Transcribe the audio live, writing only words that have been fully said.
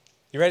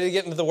You ready to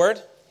get into the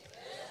Word?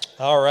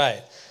 All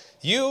right.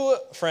 You,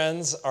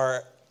 friends,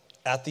 are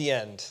at the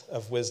end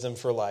of Wisdom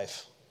for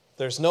Life.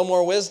 There's no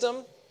more wisdom.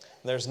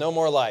 There's no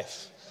more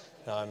life.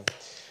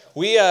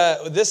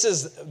 This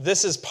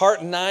is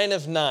part 9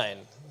 of 9.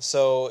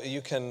 So you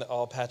can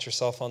all pat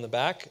yourself on the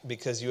back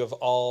because you have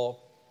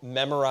all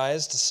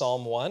memorized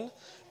Psalm 1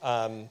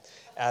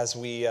 as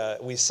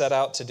we set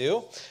out to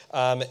do.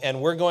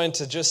 And we're going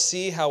to just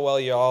see how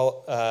well you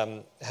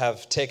all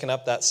have taken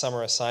up that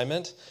summer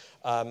assignment.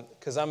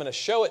 Because I'm going to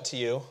show it to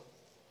you,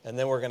 and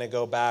then we're going to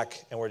go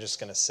back and we're just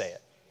going to say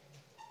it.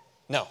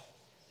 No,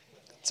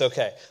 it's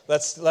okay.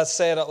 Let's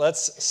say it.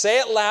 Let's say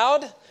it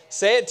loud.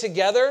 Say it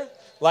together,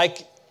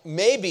 like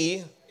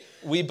maybe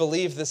we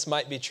believe this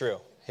might be true.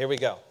 Here we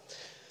go.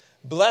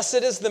 Blessed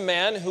is the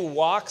man who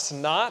walks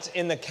not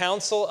in the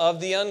counsel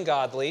of the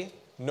ungodly,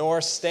 nor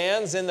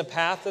stands in the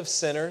path of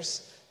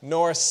sinners,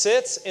 nor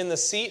sits in the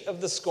seat of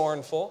the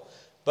scornful,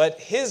 but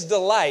his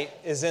delight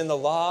is in the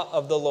law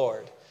of the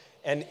Lord.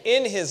 And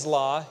in his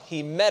law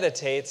he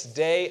meditates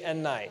day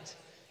and night.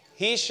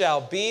 He shall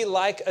be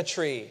like a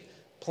tree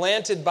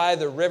planted by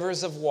the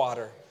rivers of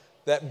water,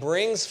 that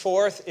brings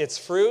forth its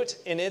fruit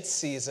in its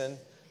season,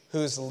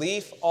 whose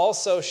leaf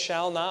also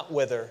shall not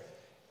wither,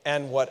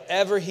 and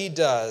whatever he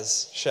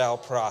does shall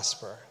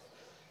prosper.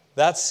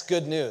 That's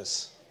good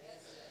news.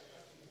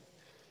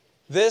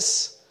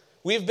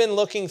 We've been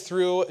looking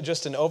through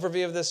just an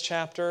overview of this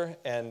chapter,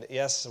 and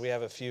yes, we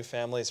have a few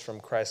families from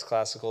Christ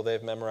Classical.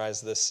 They've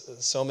memorized this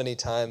so many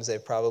times they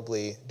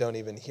probably don't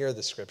even hear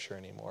the scripture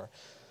anymore,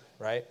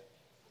 right?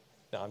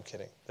 No, I'm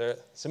kidding. There are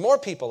some more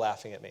people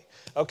laughing at me.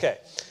 Okay,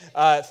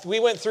 we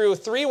went through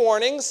 3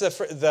 warnings.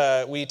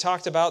 We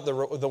talked about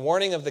the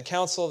warning of the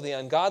counsel of the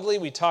ungodly.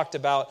 We talked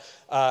about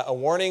a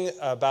warning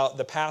about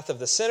the path of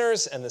the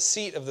sinners and the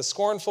seat of the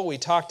scornful. We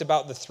talked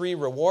about the 3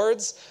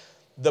 rewards.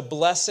 The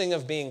blessing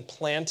of being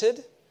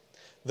planted,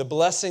 the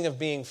blessing of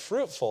being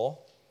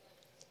fruitful,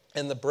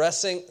 and the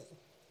blessing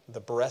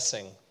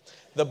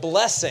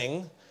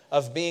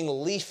of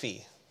being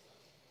leafy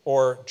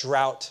or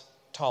drought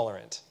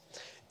tolerant.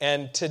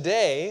 And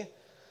today,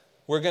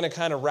 we're going to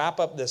kind of wrap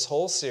up this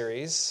whole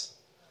series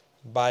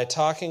by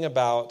talking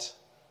about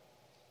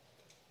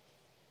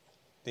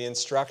the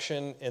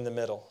instruction in the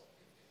middle.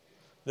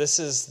 This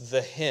is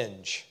the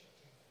hinge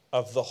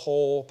of the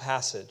whole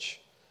passage.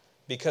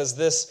 Because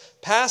this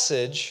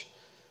passage,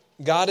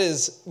 God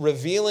is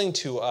revealing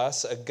to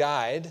us a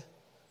guide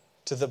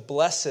to the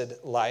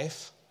blessed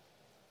life.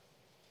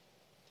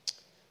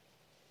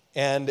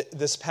 And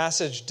this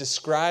passage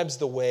describes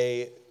the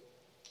way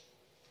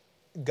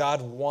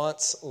God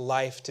wants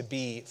life to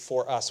be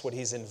for us, what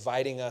he's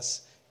inviting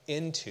us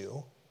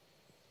into.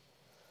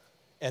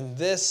 And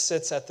this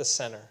sits at the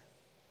center.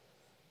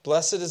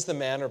 Blessed is the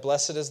man, or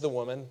blessed is the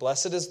woman,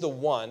 blessed is the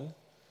one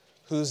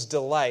whose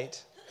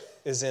delight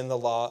is in the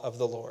law of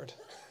the Lord.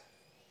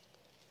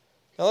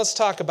 Now let's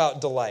talk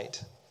about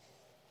delight.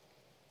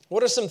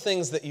 What are some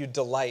things that you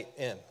delight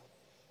in?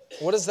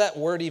 What does that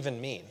word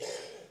even mean?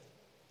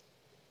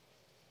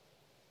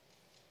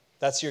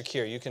 That's your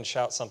cue. You can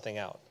shout something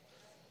out.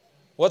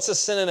 What's a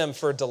synonym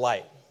for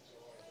delight?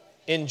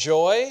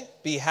 Enjoy,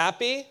 be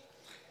happy,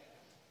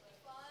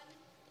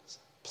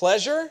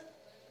 pleasure.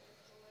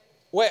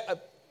 Wait,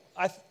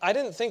 I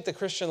didn't think the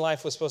Christian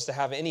life was supposed to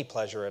have any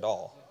pleasure at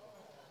all,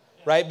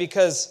 right?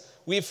 Because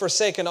we've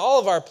forsaken all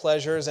of our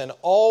pleasures, and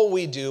all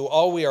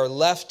we are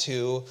left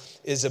to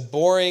is a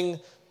boring,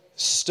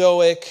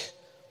 stoic,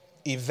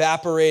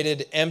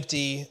 evaporated,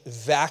 empty,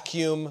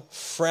 vacuum,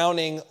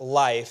 frowning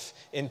life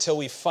until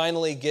we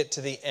finally get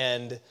to the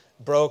end,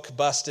 broke,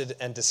 busted,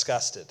 and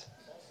disgusted.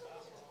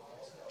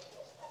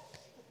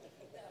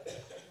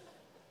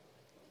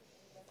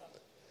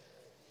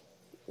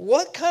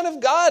 What kind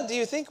of God do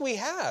you think we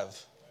have?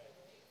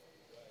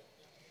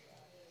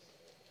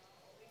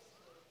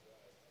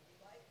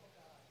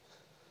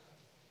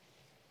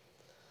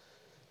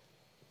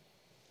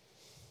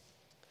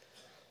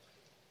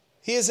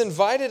 He has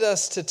invited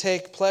us to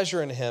take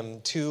pleasure in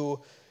him,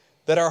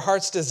 that our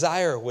heart's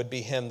desire would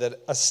be him,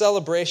 that a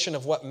celebration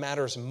of what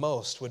matters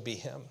most would be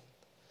him.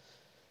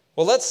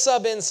 Well, let's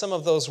sub in some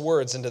of those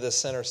words into this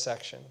center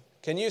section.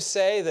 Can you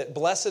say that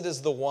blessed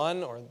is the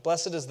one, or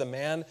blessed is the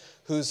man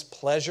whose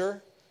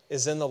pleasure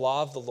is in the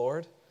law of the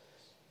Lord?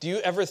 Do you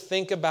ever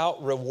think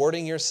about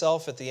rewarding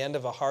yourself at the end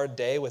of a hard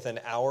day with an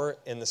hour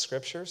in the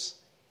scriptures?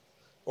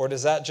 Or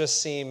does that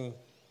just seem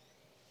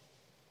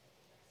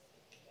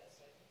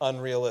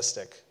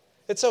unrealistic?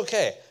 It's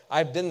okay.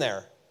 I've been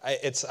there.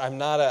 I'm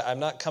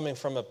not coming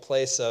from a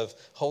place of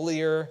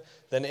holier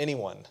than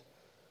anyone.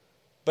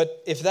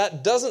 But if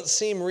that doesn't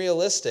seem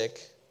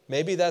realistic,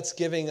 maybe that's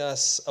giving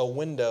us a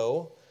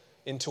window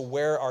into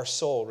where our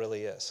soul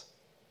really is.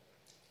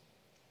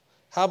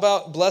 How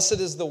about blessed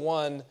is the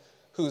one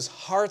whose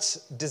heart's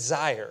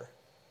desire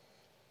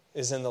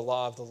is in the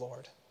law of the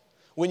Lord?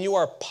 When you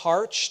are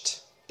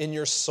parched in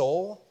your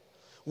soul,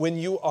 when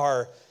you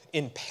are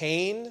in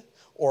pain,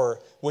 or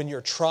when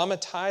you're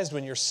traumatized,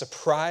 when you're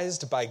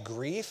surprised by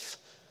grief,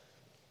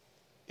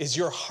 is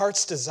your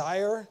heart's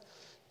desire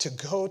to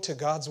go to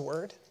God's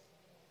word?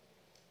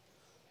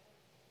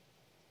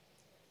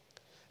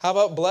 How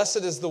about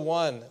blessed is the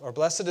one, or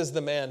blessed is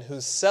the man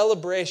whose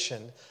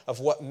celebration of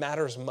what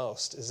matters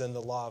most is in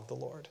the law of the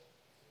Lord?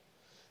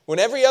 When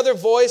every other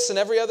voice and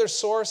every other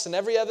source and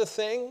every other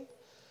thing,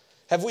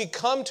 have we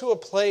come to a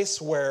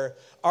place where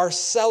our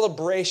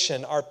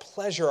celebration, our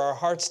pleasure, our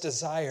heart's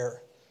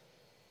desire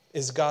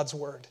is God's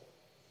word?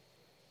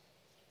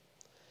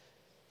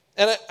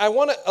 And I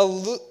want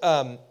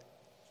to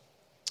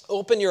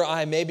open your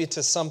eye maybe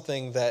to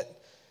something that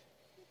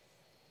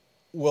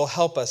will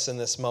help us in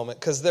this moment,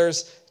 because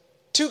there's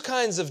two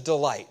kinds of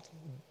delight.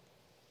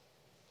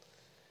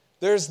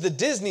 There's the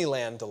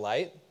Disneyland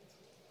delight,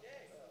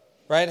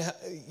 right?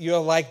 You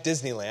like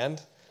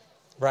Disneyland,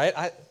 right?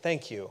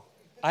 Thank you.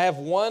 I have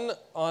one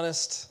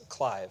honest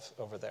Clive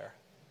over there.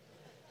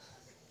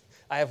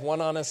 I have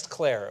one honest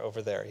Claire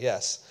over there,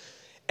 yes.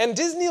 And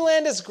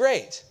Disneyland is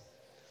great.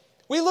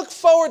 We look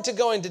forward to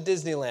going to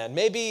Disneyland,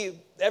 maybe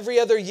every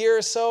other year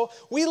or so.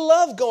 We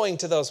love going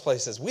to those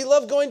places. We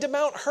love going to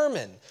Mount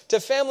Herman, to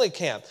family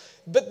camp.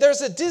 But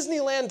there's a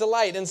Disneyland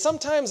delight, and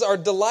sometimes our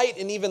delight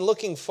in even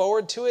looking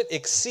forward to it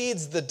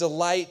exceeds the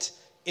delight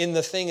in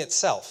the thing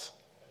itself,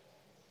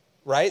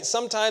 right?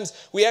 Sometimes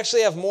we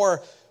actually have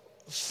more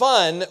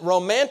fun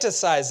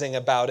romanticizing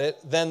about it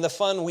than the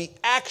fun we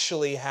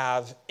actually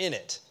have in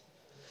it.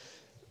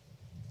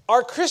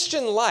 Our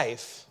Christian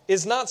life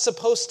is not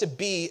supposed to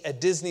be a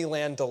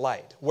Disneyland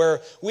delight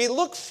where we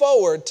look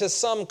forward to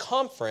some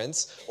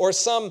conference or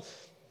some,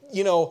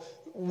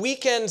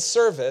 weekend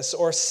service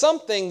or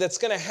something that's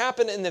going to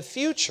happen in the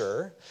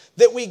future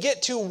that we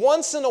get to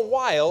once in a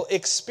while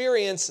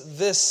experience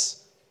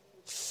this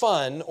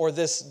fun or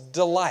this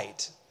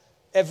delight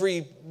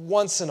every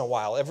once in a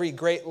while, every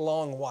great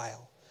long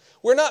while.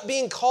 We're not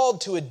being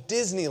called to a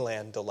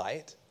Disneyland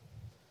delight.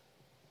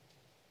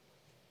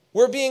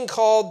 We're being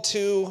called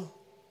to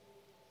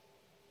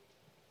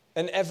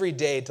an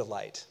everyday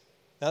delight.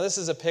 Now, this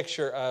is a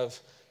picture of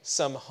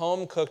some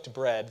home-cooked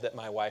bread that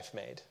my wife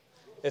made.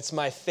 It's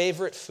my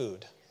favorite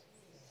food.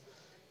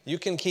 You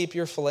can keep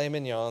your filet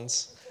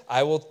mignons.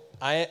 I,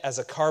 as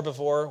a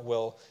carbivore,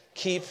 will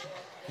keep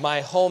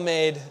my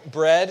homemade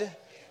bread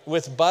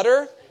with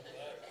butter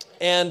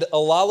and a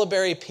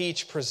Lullaberry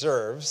peach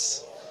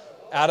preserves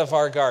out of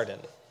our garden.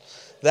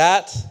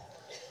 That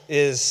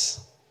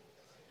is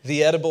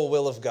the edible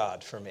will of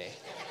God for me.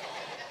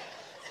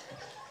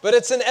 But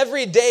it's an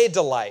everyday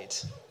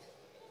delight.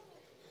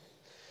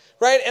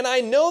 Right? And I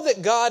know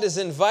that God is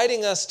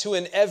inviting us to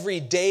an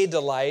everyday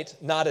delight,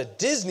 not a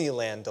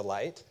Disneyland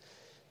delight,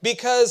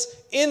 because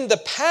in the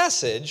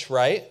passage,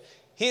 right,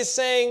 he's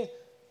saying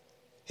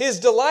his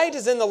delight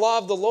is in the law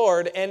of the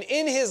Lord, and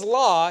in his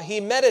law he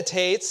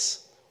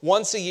meditates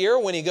once a year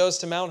when he goes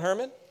to Mount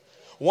Herman,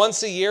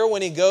 once a year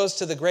when he goes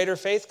to the Greater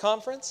Faith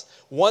Conference,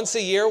 once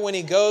a year when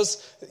he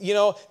goes,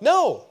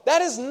 no,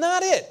 that is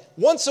not it.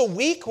 Once a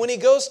week when he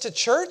goes to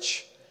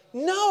church?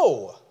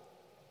 No.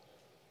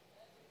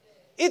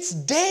 It's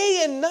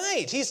day and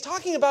night. He's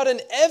talking about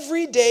an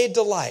everyday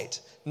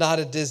delight, not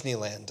a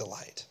Disneyland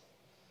delight.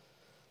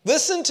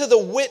 Listen to the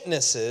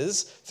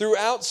witnesses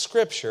throughout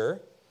Scripture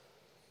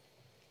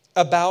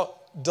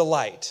about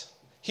delight.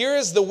 Here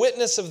is the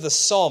witness of the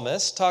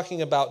psalmist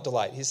talking about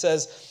delight. He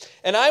says,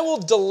 and I will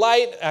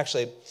delight,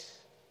 actually,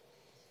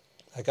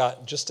 I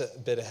got just a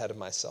bit ahead of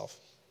myself.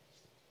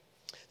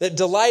 That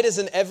delight is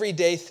an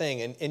everyday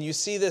thing. And you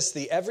see this,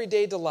 the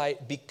everyday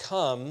delight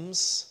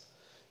becomes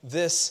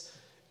this,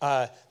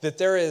 that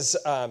there is,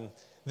 that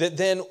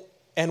then,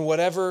 and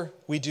whatever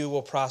we do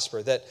will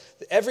prosper. That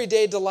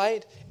everyday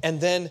delight,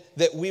 and then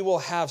that we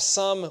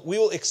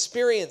will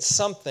experience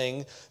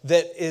something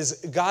that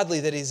is godly,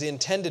 that is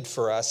intended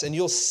for us. And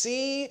you'll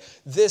see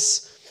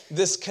this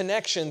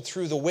connection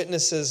through the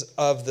witnesses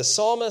of the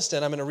psalmist,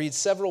 and I'm going to read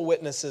several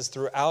witnesses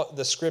throughout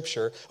the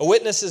Scripture. A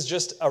witness is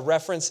just a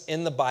reference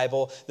in the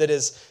Bible that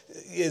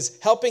is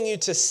helping you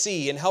to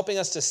see and helping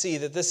us to see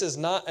that this is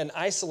not an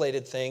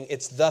isolated thing,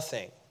 it's the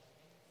thing.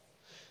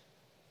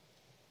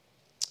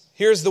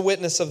 Here's the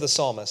witness of the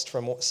psalmist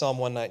from Psalm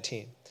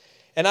 119.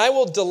 And I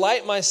will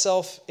delight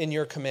myself in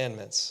your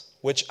commandments,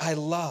 which I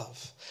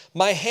love.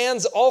 My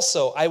hands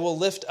also I will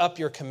lift up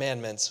your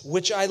commandments,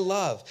 which I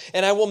love,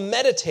 and I will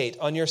meditate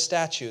on your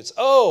statutes.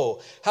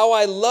 Oh, how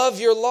I love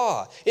your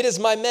law. It is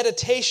my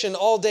meditation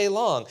all day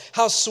long.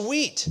 How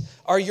sweet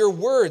are your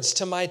words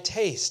to my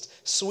taste,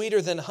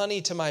 sweeter than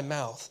honey to my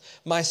mouth.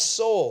 My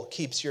soul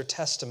keeps your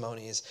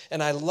testimonies,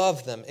 and I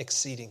love them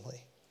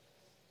exceedingly.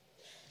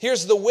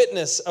 Here's the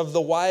witness of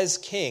the wise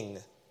king,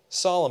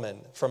 Solomon,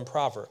 from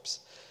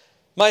Proverbs.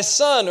 My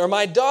son or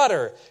my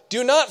daughter,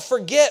 do not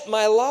forget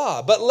my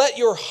law, but let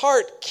your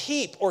heart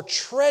keep or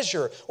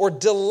treasure or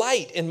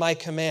delight in my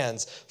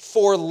commands.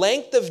 For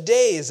length of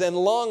days and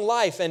long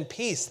life and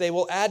peace they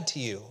will add to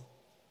you.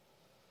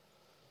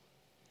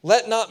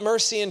 Let not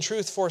mercy and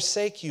truth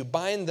forsake you.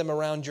 Bind them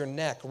around your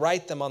neck.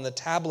 Write them on the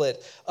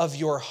tablet of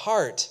your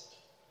heart.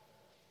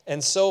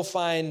 And so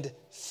find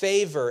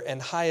favor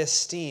and high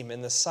esteem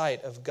in the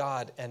sight of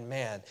God and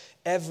man.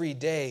 Every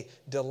day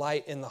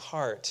delight in the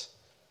heart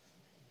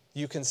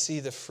you can see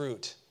the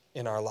fruit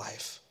in our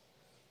life.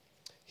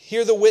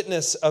 Hear the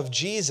witness of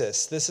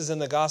Jesus. This is in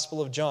the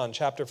Gospel of John,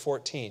 chapter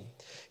 14.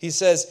 He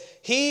says,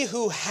 "He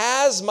who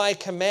has my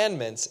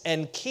commandments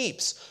and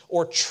keeps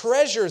or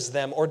treasures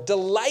them or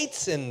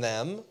delights in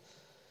them,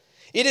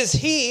 it is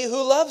he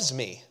who loves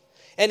me.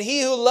 And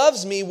he who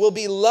loves me will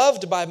be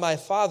loved by my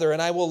Father,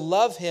 and I will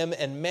love him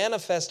and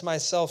manifest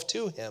myself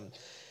to him.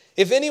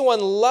 If anyone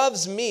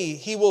loves me,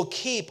 he will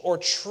keep or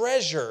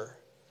treasure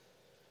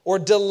or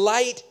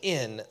delight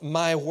in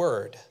my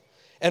word.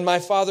 And my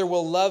Father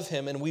will love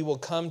him, and we will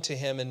come to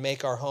him and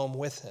make our home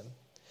with him."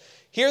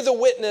 Hear the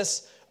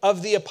witness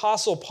of the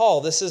Apostle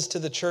Paul. This is to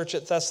the church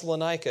at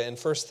Thessalonica in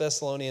 1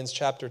 Thessalonians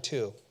chapter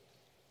 2.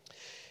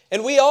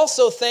 "And we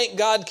also thank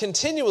God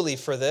continually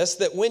for this,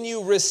 that when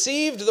you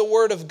received the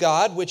word of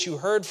God, which you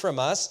heard from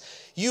us,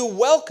 you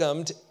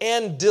welcomed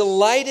and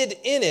delighted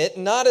in it,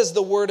 not as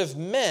the word of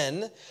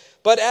men,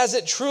 but as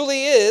it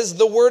truly is,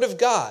 the word of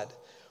God,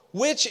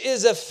 which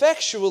is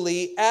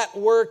effectually at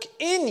work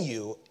in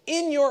you,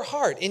 in your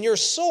heart, in your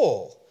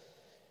soul,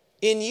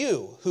 in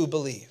you who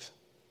believe."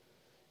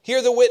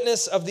 Hear the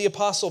witness of the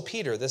Apostle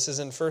Peter. This is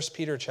in 1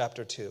 Peter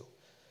chapter 2.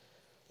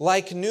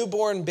 "Like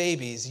newborn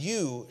babies,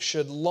 you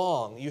should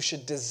long, you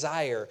should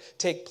desire,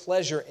 take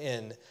pleasure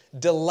in,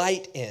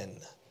 delight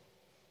in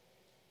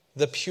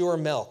the pure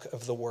milk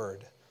of the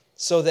word,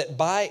 so that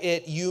by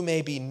it you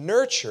may be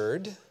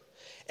nurtured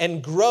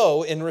and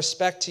grow in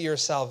respect to your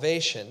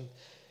salvation,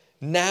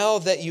 now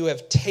that you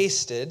have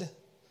tasted,"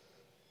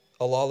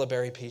 a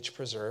Lullaberry Peach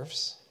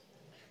preserves.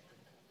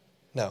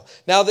 No.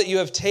 "Now that you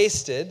have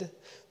tasted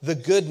the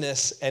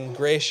goodness and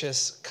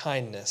gracious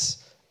kindness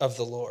of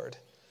the Lord."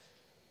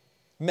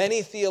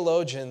 Many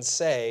theologians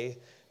say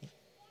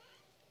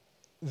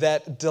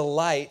that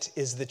delight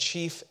is the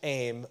chief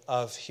aim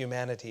of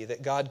humanity,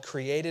 that God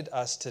created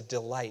us to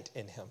delight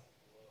in him.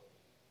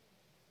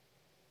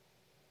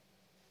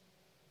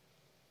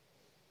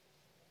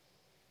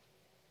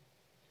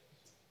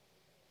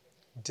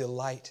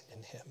 Delight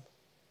in him.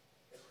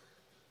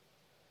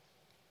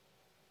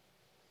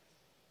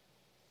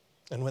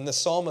 And when the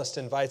psalmist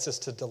invites us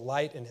to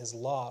delight in his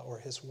law or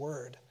his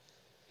word,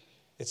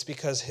 it's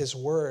because his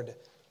word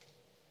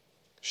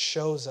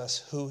shows us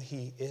who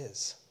he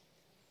is.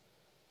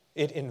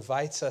 It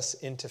invites us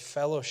into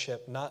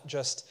fellowship, not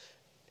just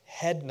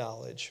head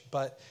knowledge,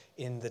 but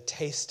in the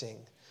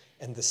tasting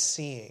and the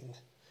seeing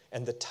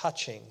and the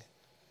touching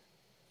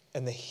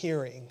and the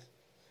hearing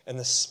and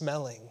the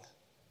smelling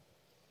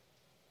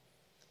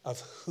of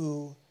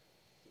who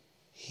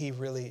he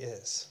really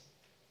is.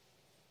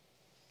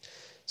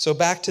 So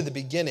back to the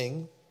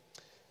beginning,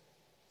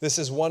 this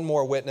is one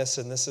more witness,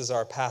 and this is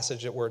our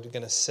passage that we're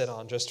going to sit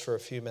on just for a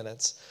few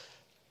minutes.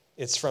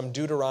 It's from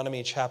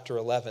Deuteronomy chapter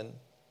 11.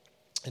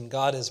 And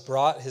God has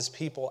brought his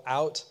people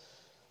out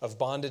of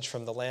bondage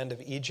from the land of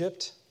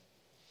Egypt.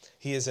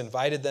 He has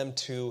invited them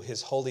to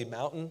his holy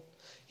mountain.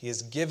 He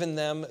has given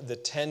them the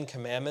 10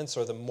 Commandments,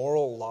 or the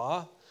moral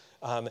law,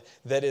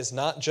 that is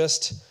not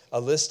just a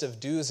list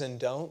of do's and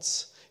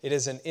don'ts. It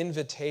is an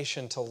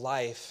invitation to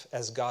life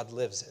as God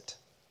lives it,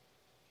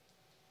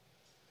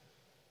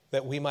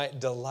 that we might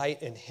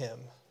delight in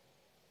him.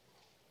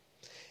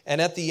 And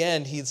at the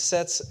end, he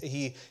sets,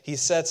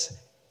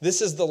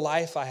 this is the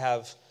life I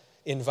have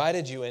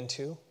invited you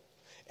into,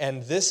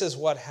 and this is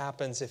what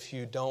happens if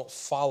you don't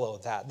follow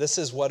that. This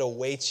is what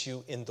awaits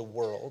you in the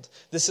world.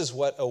 This is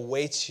what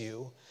awaits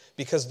you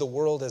because the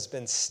world has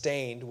been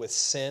stained with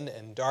sin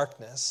and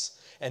darkness,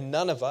 and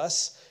none of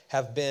us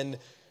have been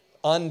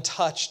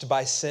untouched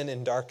by sin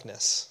and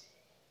darkness.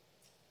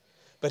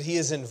 But he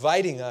is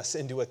inviting us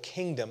into a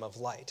kingdom of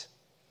light.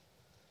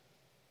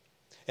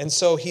 And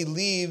so he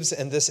leaves,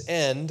 and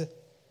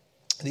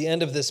the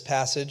end of this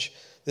passage,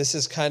 this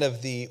is kind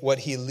of what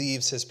he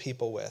leaves his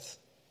people with.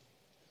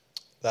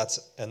 That's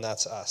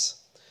us.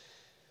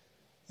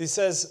 He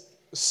says,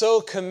 "So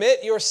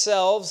commit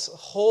yourselves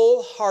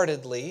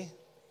wholeheartedly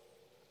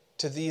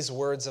to these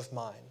words of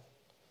mine.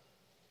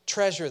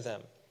 Treasure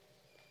them,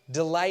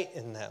 delight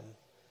in them,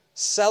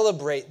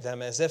 celebrate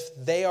them as if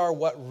they are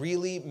what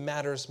really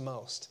matters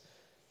most.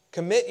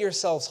 Commit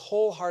yourselves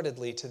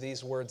wholeheartedly to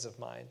these words of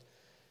mine.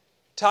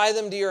 Tie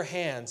them to your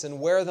hands and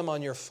wear them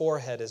on your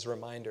forehead as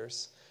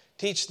reminders.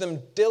 Teach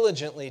them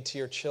diligently to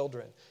your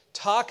children.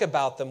 Talk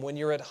about them when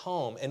you're at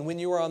home and when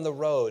you are on the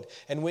road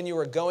and when you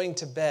are going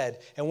to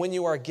bed and when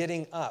you are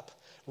getting up.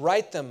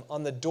 Write them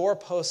on the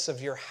doorposts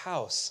of your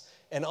house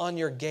and on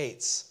your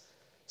gates,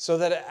 so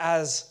that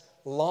as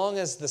long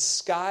as the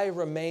sky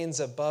remains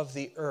above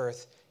the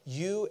earth,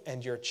 you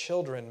and your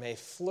children may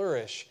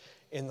flourish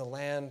in the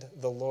land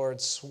the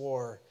Lord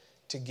swore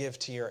to give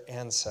to your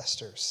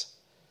ancestors."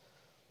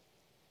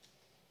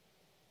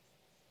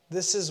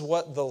 This is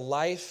what the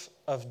life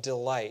of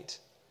delight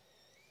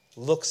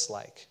looks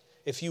like.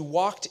 If you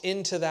walked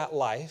into that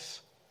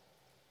life,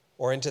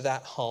 or into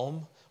that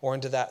home, or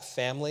into that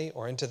family,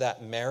 or into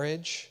that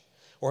marriage,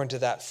 or into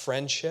that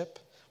friendship,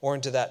 or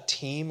into that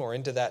team, or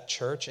into that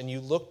church, and you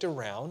looked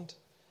around,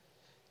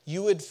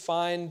 you would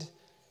find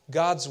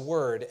God's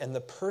word and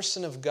the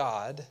person of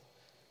God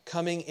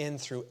coming in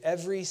through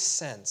every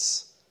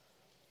sense: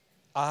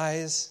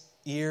 eyes,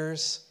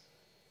 ears,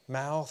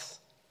 mouth,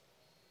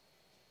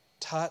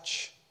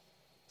 touch,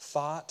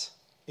 thought,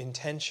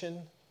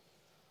 intention.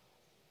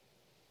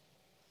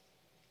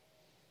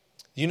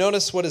 You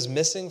notice what is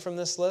missing from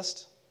this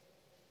list?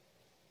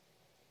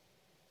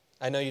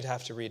 I know you'd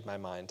have to read my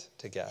mind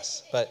to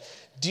guess, but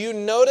do you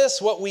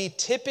notice what we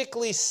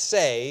typically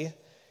say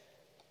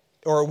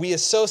or we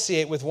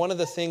associate with one of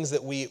the things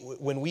that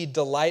when we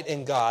delight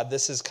in God?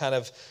 This is kind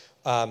of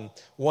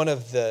one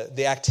of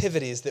the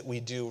activities that we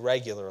do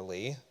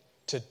regularly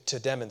to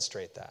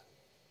demonstrate that.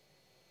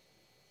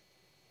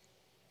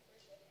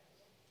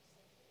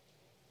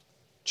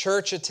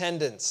 Church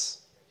attendance.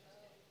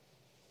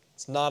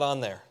 It's not on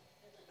there.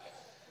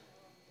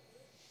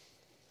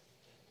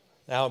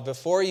 Now,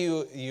 before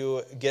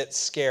you get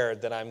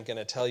scared that I'm going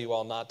to tell you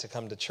all not to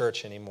come to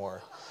church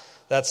anymore,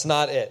 that's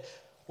not it.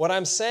 What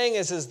I'm saying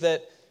is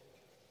that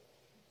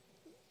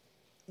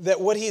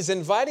what he's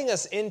inviting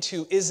us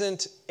into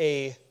isn't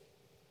a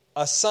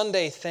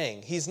Sunday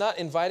thing. He's not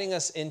inviting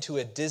us into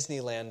a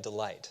Disneyland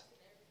delight.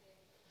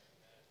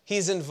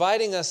 He's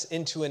inviting us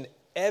into an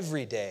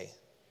everyday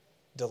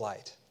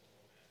delight.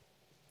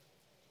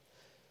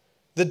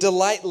 The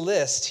delight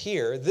list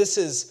here, this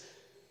is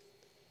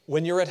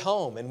when you're at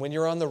home and when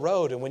you're on the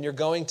road and when you're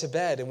going to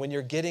bed and when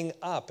you're getting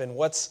up, and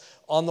what's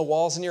on the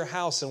walls in your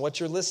house and what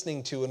you're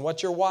listening to and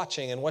what you're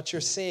watching and what you're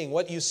seeing,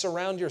 what you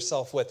surround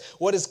yourself with,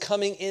 what is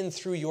coming in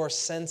through your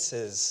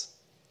senses.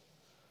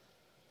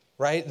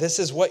 Right? This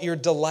is what you're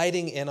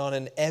delighting in on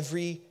an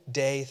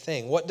everyday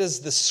thing. What does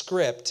the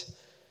script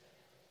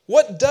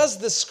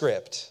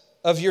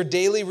of your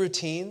daily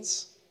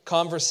routines,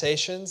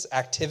 conversations,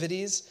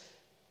 activities,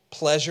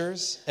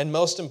 pleasures, and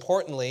most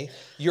importantly,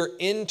 your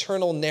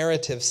internal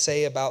narrative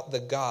say about the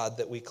God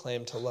that we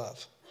claim to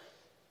love?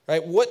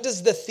 Right? What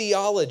does the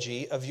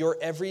theology of your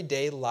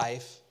everyday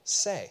life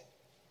say?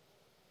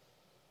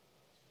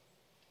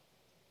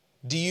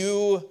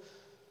 I'll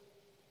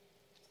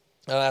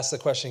ask the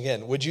question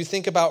again. Would you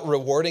think about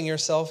rewarding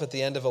yourself at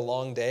the end of a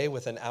long day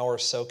with an hour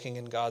soaking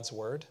in God's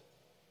Word?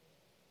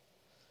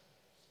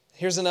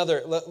 Here's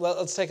another,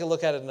 let's take a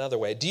look at it another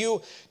way. Do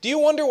you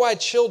wonder why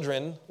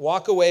children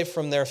walk away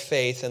from their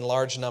faith in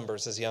large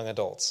numbers as young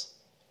adults?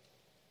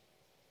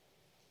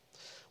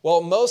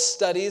 Well, most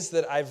studies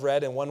that I've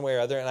read in one way or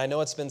other, and I know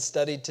it's been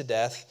studied to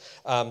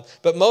death,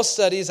 but most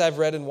studies I've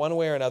read in one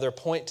way or another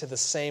point to the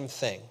same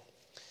thing.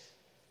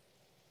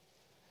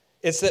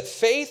 It's that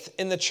faith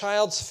in the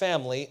child's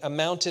family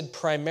amounted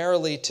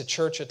primarily to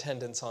church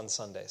attendance on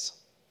Sundays.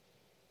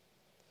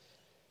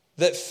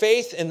 That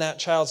faith in that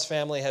child's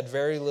family had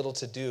very little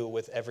to do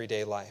with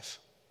everyday life.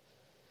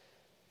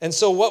 And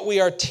so what we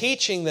are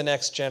teaching the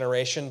next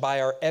generation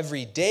by our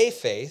everyday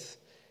faith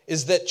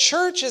is that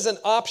church is an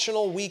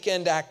optional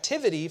weekend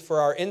activity for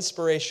our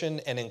inspiration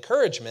and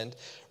encouragement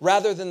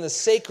rather than the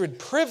sacred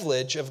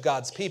privilege of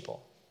God's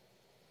people.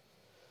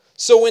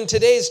 So when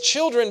today's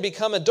children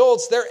become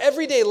adults, their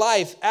everyday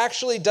life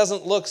actually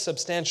doesn't look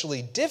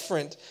substantially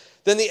different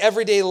than the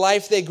everyday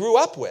life they grew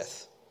up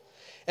with.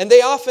 And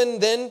they often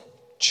then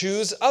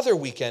choose other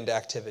weekend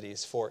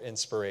activities for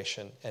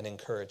inspiration and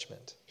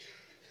encouragement.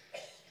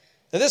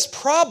 Now, this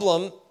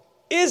problem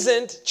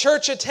isn't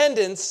church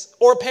attendance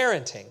or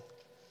parenting.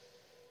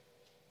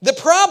 The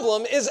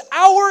problem is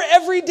our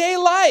everyday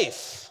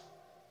life.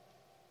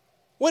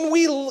 When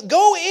we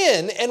go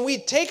in and we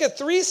take a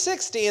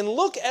 360 and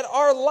look at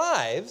our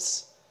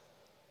lives,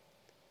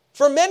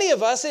 for many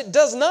of us, it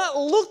does not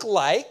look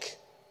like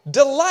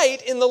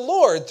delight in the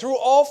Lord through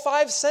all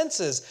five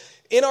senses.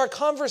 In our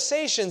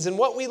conversations and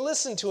what we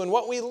listen to and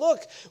what we look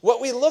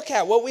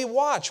at, what we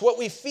watch, what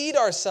we feed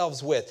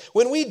ourselves with.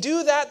 When we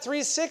do that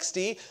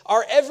 360,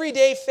 our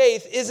everyday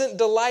faith isn't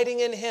delighting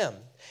in Him.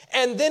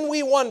 And then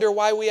we wonder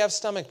why we have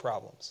stomach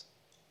problems.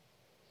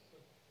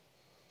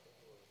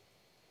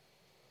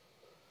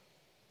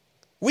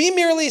 We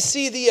merely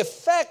see the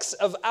effects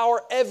of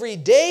our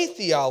everyday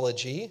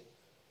theology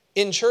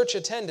in church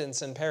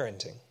attendance and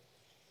parenting.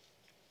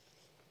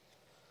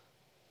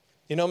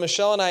 You know,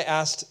 Michelle and I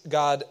asked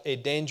God a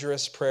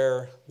dangerous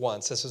prayer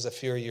once. This was a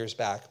few years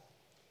back.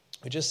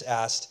 We just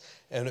asked,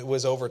 and it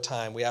was over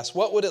time. We asked,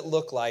 what would it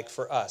look like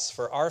for us,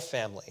 for our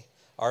family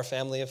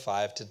of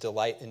five, to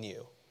delight in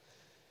you?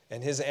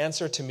 And his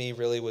answer to me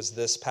really was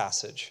this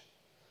passage.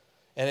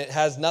 And it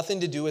has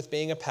nothing to do with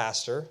being a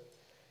pastor.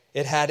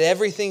 It had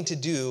everything to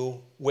do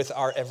with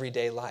our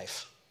everyday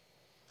life.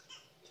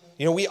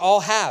 You know, we all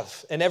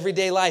have an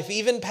everyday life.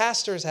 Even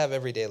pastors have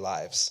everyday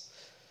lives.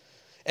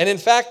 And in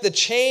fact, the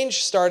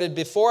change started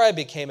before I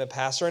became a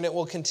pastor, and it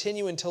will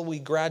continue until we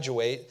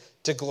graduate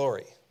to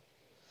glory.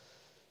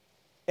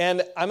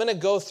 And I'm going to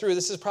go through,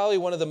 this is probably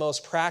one of the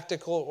most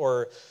practical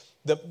or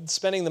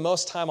spending the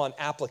most time on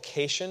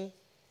application.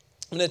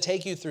 I'm going to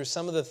take you through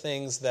some of the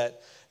things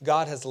that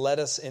God has led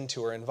us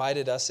into or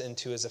invited us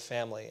into as a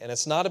family. And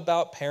it's not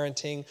about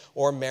parenting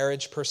or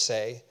marriage per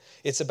se.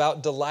 It's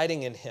about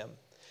delighting in Him.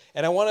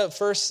 And I want to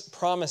first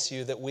promise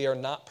you that we are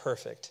not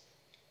perfect.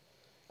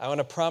 I want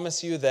to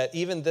promise you that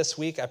even this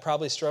week, I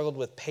probably struggled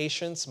with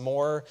patience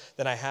more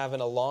than I have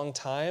in a long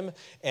time.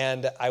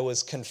 And I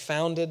was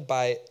confounded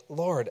by,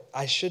 Lord,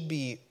 I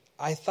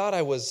thought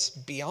I was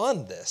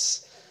beyond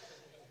this.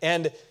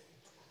 And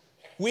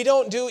we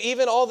don't do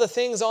even all the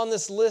things on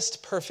this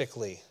list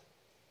perfectly.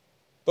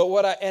 But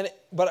what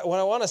I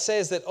want to say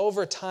is that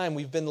over time,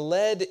 we've been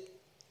led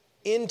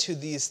into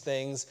these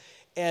things.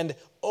 And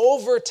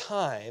over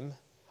time,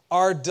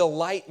 our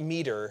delight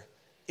meter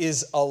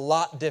is a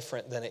lot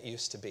different than it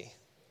used to be.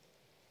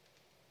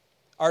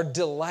 Our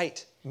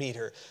delight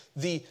meter,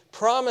 the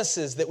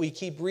promises that we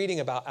keep reading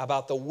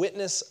about the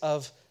witness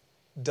of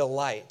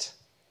delight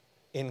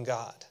in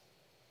God,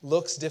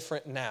 looks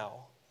different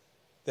now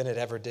than it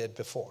ever did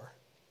before.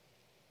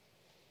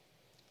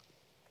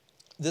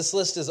 This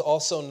list is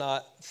also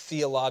not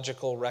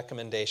theological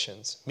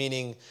recommendations,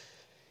 meaning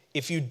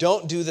if you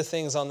don't do the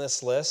things on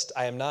this list,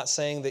 I am not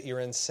saying that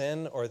you're in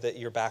sin or that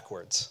you're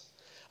backwards.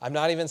 I'm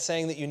not even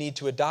saying that you need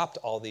to adopt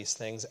all these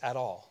things at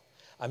all.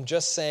 I'm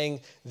just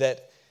saying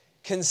that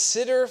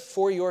consider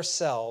for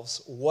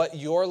yourselves what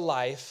your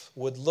life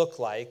would look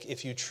like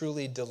if you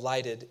truly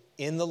delighted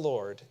in the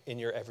Lord in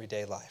your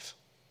everyday life.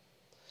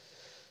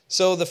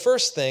 So the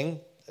first thing,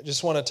 I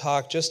just want to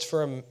talk just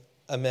for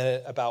a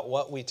minute about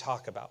what we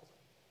talk about.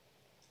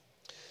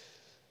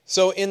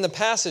 So in the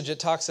passage,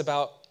 it talks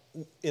about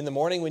in the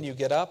morning when you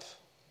get up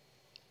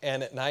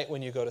and at night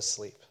when you go to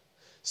sleep.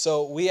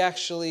 So we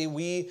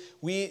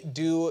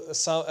do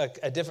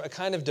a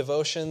kind of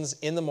devotions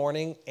in the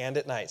morning and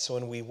at night. So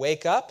when we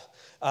wake up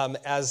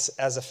as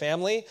a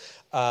family,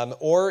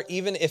 or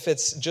even if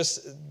it's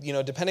just,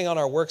 depending on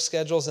our work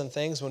schedules and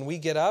things, when we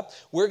get up,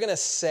 we're going to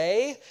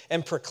say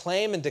and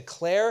proclaim and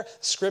declare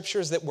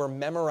scriptures that we're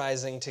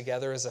memorizing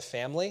together as a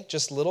family,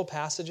 just little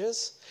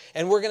passages.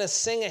 And we're going to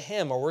sing a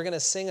hymn or we're going to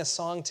sing a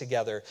song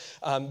together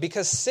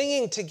because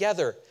singing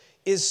together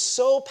is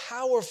so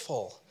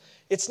powerful.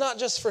 It's not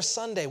just for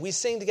Sunday. We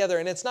sing together,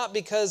 and it's not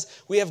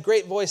because we have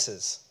great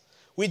voices.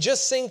 We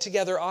just sing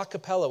together a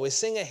cappella. We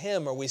sing a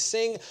hymn, or we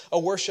sing a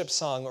worship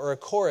song or a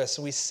chorus.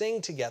 We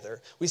sing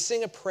together. We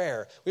sing a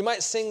prayer. We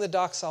might sing the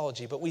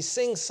doxology, but we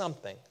sing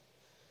something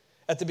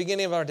at the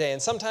beginning of our day.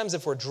 And sometimes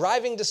if we're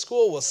driving to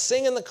school, we'll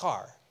sing in the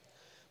car.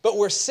 But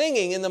we're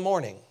singing in the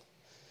morning.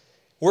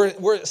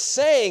 We're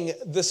saying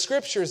the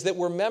scriptures that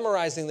we're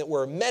memorizing, that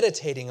we're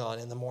meditating on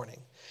in the morning.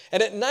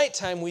 And at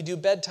nighttime, we do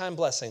bedtime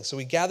blessing. So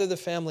we gather the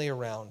family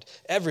around,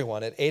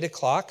 everyone at 8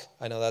 o'clock.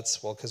 I know that's,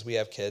 because we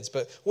have kids.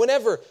 But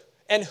whenever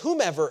and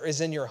whomever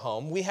is in your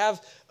home, we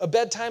have a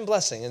bedtime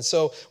blessing. And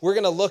so we're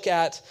going to look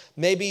at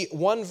maybe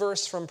one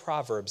verse from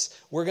Proverbs.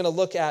 We're going to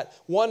look at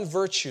one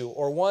virtue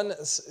or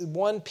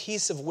one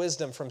piece of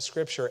wisdom from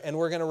Scripture. And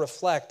we're going to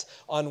reflect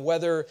on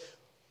whether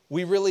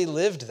we really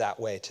lived that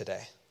way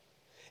today.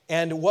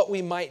 And what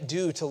we might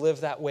do to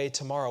live that way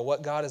tomorrow,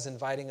 what God is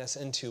inviting us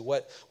into,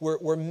 what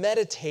we're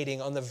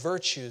meditating on the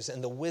virtues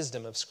and the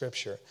wisdom of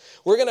Scripture.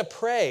 We're going to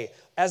pray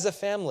as a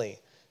family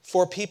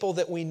for people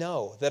that we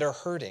know that are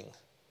hurting.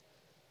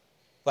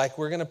 Like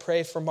we're going to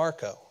pray for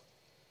Marco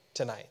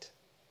tonight,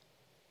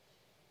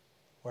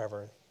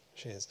 wherever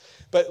she is.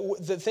 But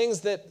the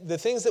things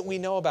that we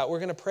know about, we're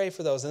going to pray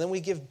for those, and then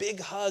we give big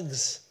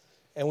hugs,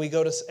 and we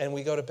go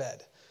to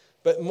bed.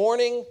 But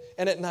morning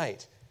and at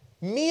night.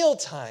 Meal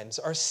times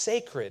are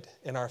sacred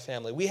in our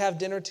family. We have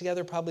dinner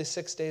together probably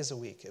 6 days a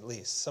week at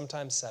least,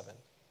 sometimes 7.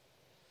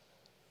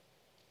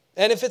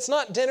 And if it's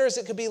not dinners,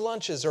 it could be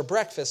lunches or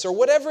breakfasts or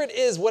whatever it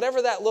is,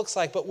 whatever that looks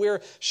like, but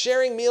we're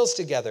sharing meals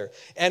together.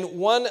 And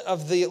one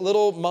of the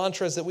little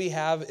mantras that we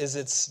have is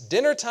it's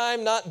dinner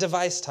time, not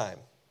device time.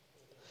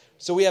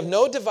 So we have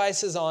no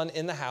devices on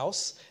in the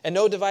house and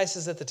no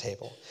devices at the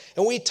table.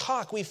 And we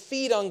talk, we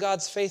feed on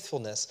God's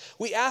faithfulness.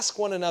 We ask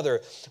one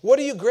another, what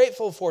are you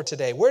grateful for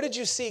today? Where did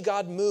you see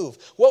God move?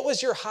 What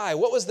was your high?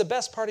 What was the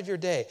best part of your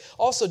day?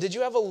 Also, did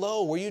you have a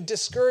low? Were you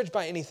discouraged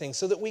by anything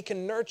so that we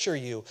can nurture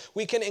you?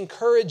 We can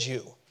encourage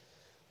you.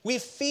 We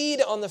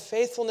feed on the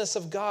faithfulness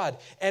of God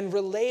and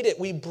relate it.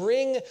 We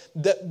bring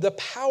the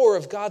power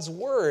of God's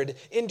word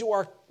into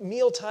our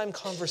mealtime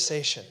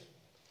conversation.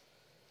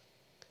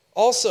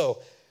 Also,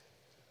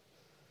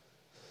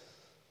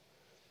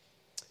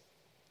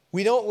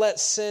 we don't let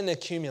sin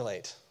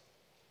accumulate.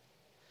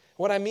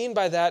 What I mean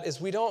by that is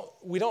we don't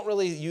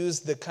really use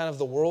the kind of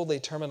the worldly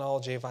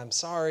terminology of I'm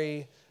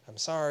sorry,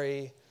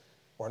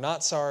 or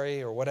not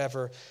sorry, or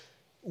whatever.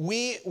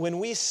 When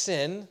we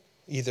sin,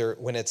 we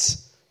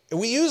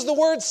use the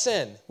word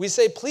sin. We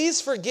say,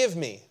 please forgive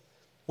me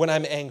when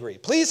I'm angry.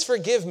 Please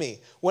forgive me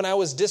when I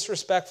was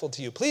disrespectful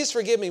to you. Please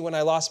forgive me when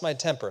I lost my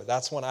temper.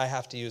 That's one I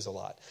have to use a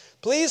lot.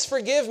 Please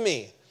forgive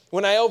me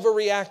when I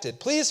overreacted.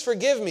 Please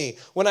forgive me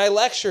when I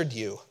lectured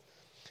you.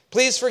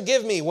 Please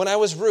forgive me when I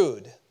was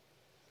rude.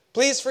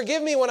 Please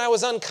forgive me when I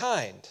was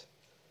unkind.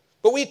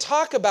 But we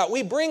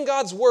bring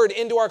God's word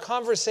into our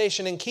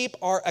conversation and keep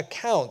our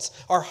accounts,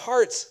 our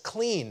hearts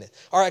clean,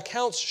 our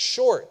accounts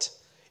short.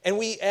 And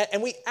we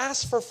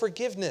ask for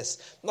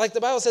forgiveness. Like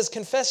the Bible says,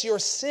 confess your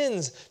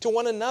sins to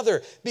one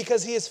another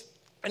because He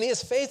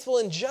is faithful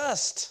and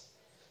just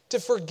to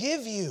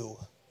forgive you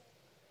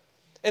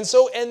And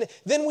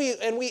then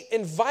we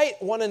invite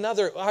one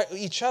another,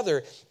 each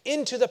other,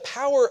 into the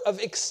power of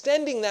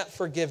extending that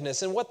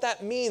forgiveness and what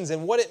that means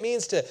and what it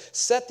means to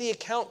set the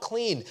account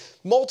clean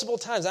multiple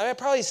times. I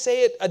probably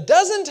say it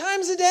 12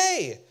 times a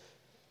day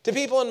to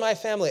people in my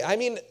family. I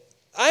mean,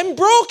 I'm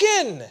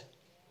broken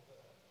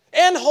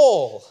and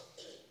whole.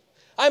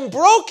 I'm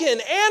broken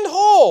and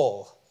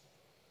whole.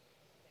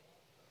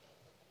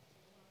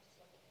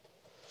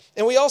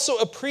 And we also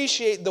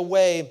appreciate the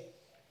way,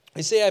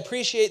 we say, I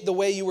appreciate the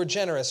way you were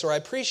generous, or I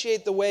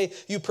appreciate the way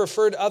you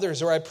preferred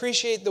others, or I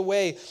appreciate the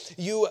way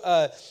you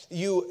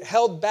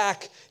held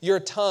back your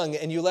tongue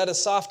and you let a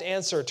soft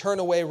answer turn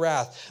away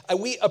wrath.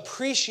 We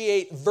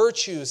appreciate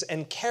virtues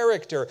and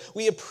character.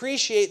 We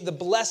appreciate the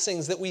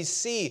blessings that we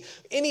see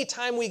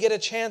anytime we get a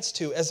chance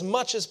to, as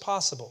much as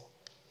possible.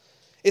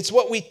 It's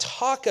what we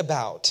talk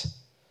about.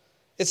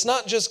 It's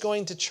not just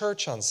going to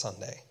church on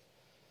Sunday.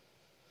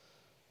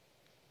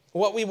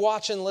 What we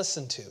watch and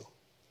listen to.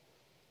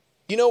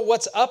 You know,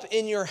 what's up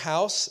in your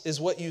house is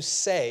what you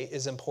say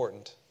is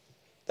important.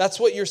 That's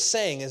what you're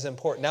saying is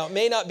important. Now, it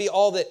may not be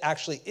all that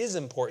actually is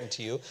important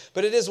to you,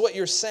 but it is what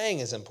you're saying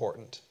is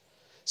important.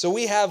 So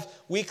we have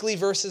weekly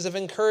verses of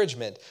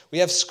encouragement. We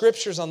have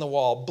scriptures on the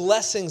wall,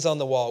 blessings on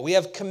the wall. We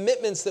have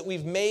commitments that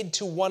we've made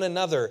to one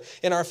another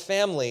in our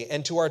family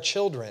and to our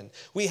children.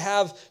 We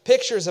have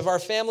pictures of our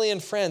family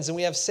and friends, and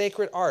we have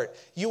sacred art.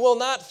 You will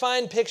not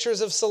find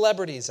pictures of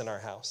celebrities in our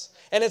house.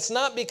 And it's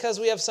not because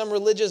we have some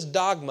religious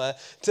dogma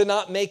to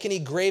not make any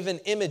graven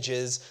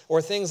images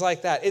or things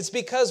like that. It's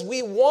because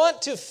we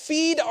want to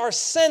feed our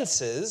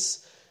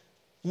senses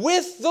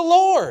with the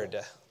Lord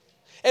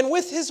and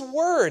with His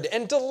Word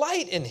and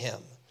delight in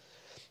Him.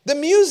 The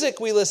music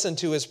we listen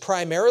to is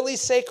primarily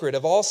sacred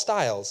of all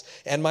styles.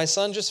 And my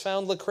son just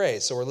found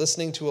Lecrae, so we're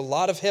listening to a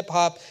lot of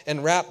hip-hop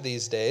and rap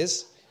these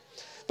days.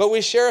 But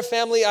we share a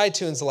family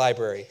iTunes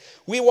library.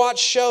 We watch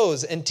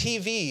shows and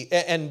TV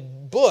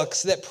and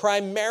books that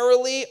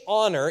primarily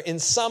honor in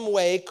some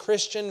way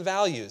Christian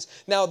values.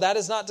 Now, that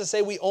is not to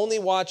say we only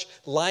watch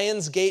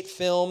Lionsgate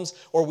films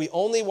or we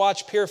only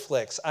watch Pure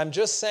Flix. I'm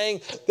just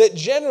saying that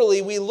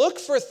generally we look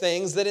for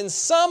things that in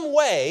some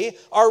way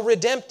are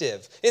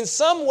redemptive, in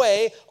some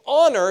way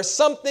honor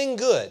something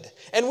good.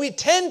 And we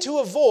tend to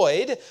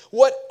avoid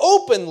what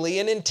openly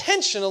and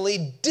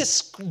intentionally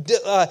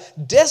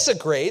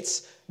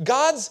desecrates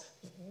God's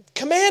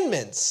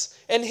commandments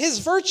and His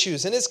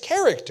virtues and His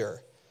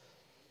character.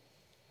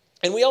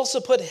 And we also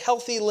put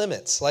healthy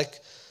limits. Like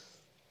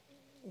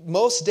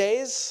most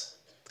days,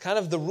 kind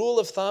of the rule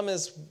of thumb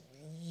is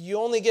you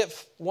only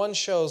get one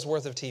show's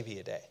worth of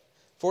TV a day,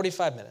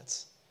 45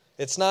 minutes.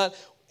 It's not,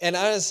 and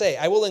I would say,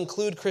 I will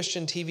include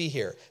Christian TV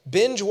here.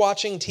 Binge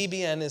watching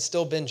TBN is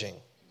still binging.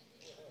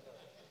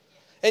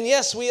 And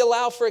yes, we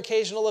allow for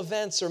occasional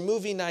events or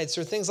movie nights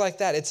or things like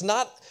that. It's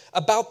not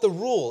about the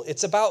rule.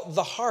 It's about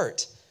the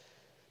heart.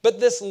 But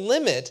this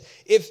limit,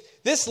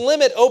 if this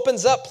limit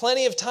opens up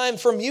plenty of time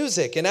for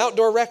music and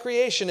outdoor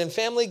recreation and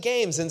family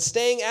games and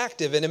staying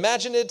active and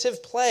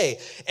imaginative play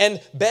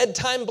and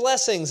bedtime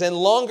blessings and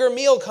longer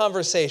meal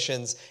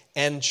conversations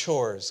and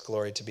chores,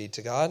 glory be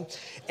to God,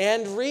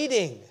 and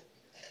reading.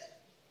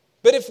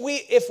 But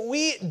if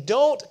we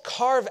don't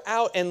carve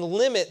out and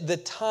limit the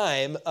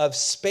time of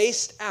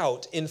spaced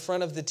out in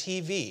front of the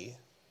TV,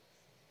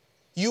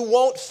 you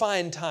won't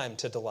find time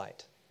to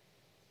delight.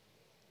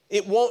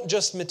 It won't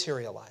just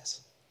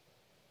materialize.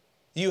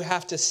 You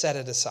have to set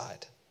it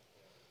aside.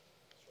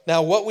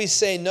 Now, what we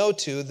say no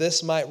to,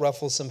 this might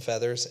ruffle some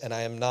feathers, and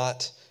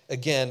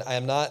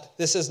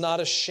this is not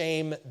a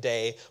shame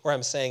day where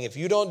I'm saying, if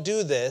you don't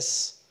do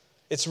this,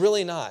 it's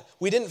really not.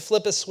 We didn't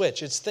flip a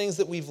switch. It's things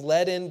that we've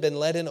been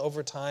led in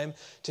over time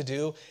to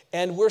do,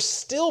 and we're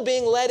still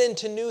being led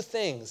into new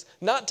things,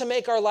 not to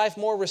make our life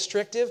more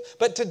restrictive,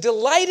 but to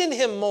delight in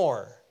Him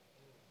more.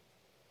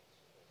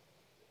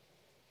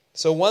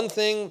 So one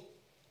thing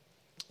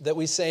that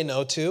we say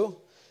no to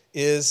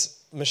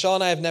is Michelle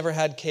and I have never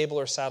had cable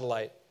or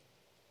satellite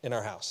in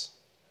our house.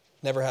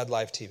 Never had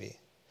live TV.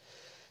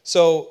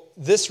 So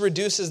this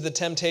reduces the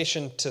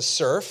temptation to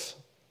surf,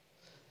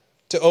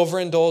 to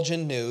overindulge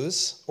in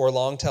news or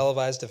long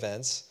televised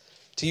events,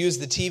 to use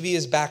the TV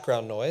as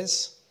background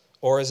noise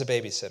or as a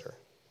babysitter.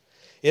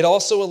 It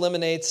also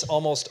eliminates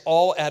almost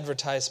all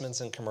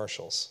advertisements and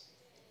commercials.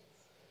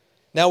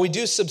 Now, we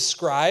do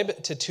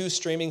subscribe to 2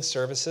 streaming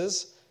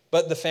services,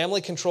 but the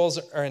family controls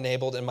are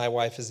enabled, and my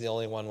wife is the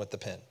only one with the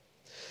PIN.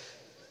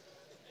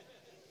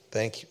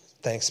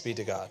 Thanks be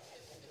to God.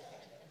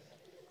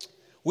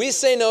 We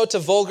say no to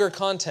vulgar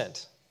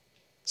content.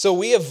 So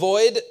we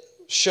avoid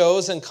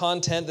shows and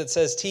content that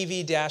says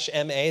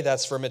TV-MA,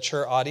 that's for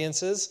mature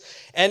audiences,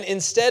 and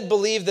instead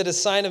believe that a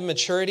sign of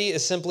maturity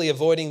is simply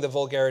avoiding the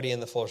vulgarity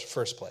in the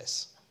first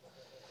place.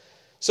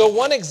 So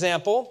one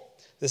example,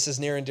 this is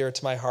near and dear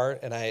to my heart,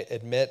 and I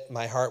admit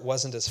my heart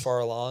wasn't as far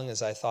along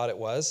as I thought it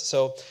was.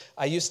 So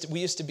we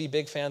used to be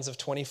big fans of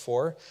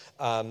 24,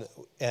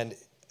 and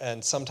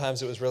And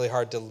sometimes it was really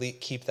hard to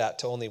keep that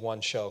to only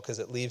one show because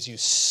it leaves you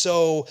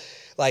so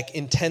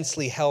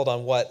intensely held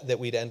on that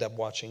we'd end up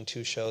watching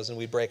 2 shows, and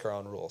we break our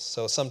own rules.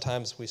 So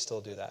sometimes we still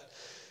do that.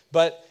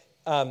 But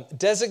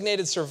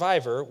Designated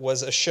Survivor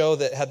was a show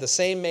that had the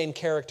same main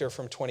character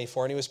from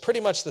 24, and he was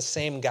pretty much the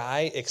same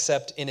guy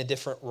except in a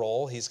different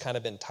role. He's kind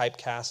of been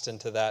typecast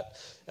into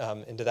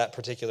that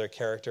particular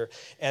character.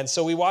 And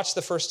so we watched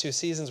the first 2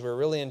 seasons. We were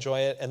really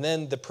enjoying it. And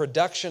then the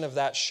production of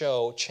that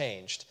show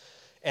changed.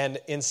 And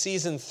in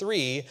season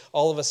 3,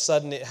 all of a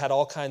sudden it had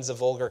all kinds of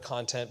vulgar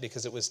content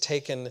because it was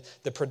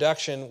the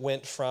production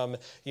went from,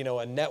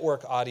 a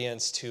network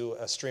audience to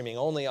a streaming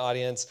only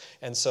audience.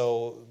 And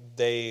so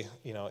they,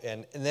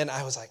 and then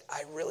I was like,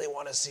 I really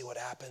want to see what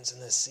happens in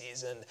this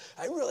season.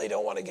 I really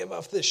don't want to give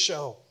up this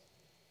show.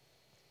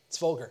 It's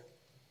vulgar.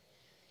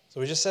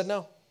 So we just said,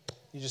 no,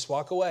 you just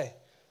walk away.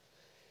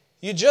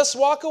 You just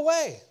walk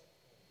away.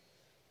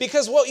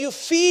 Because what you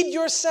feed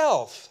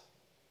yourself,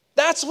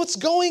 that's what's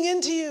going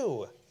into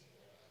you.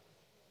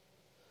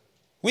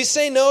 We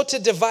say no to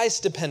device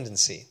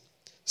dependency.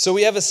 So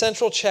we have a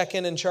central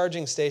check-in and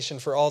charging station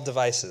for all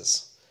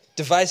devices.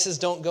 Devices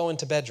don't go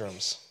into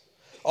bedrooms.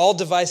 All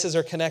devices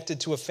are connected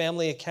to a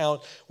family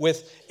account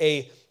with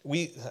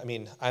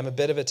I'm a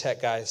bit of a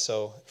tech guy,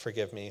 so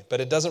forgive me,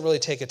 but it doesn't really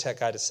take a tech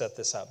guy to set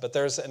this up. But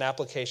there's an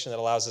application that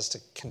allows us to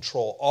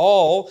control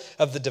all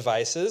of the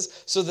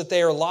devices so that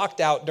they are locked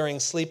out during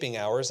sleeping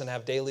hours and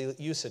have daily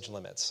usage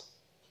limits.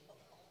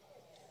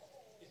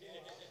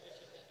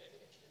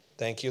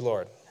 Thank you,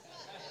 Lord.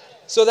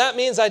 So that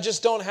means I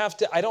don't have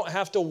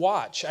to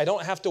watch. I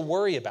don't have to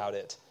worry about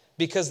it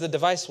because the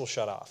device will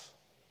shut off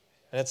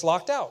and it's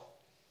locked out.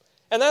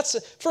 And that's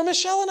for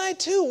Michelle and I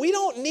too. We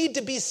don't need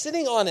to be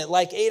sitting on it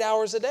 8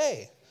 hours a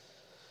day.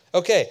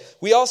 Okay,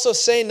 we also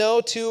say no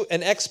to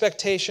an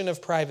expectation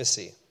of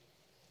privacy.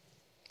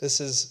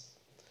 This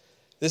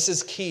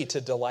is key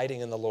to delighting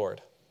in the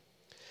Lord.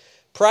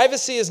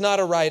 Privacy is not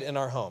a right in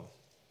our home.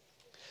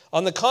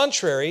 On the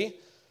contrary,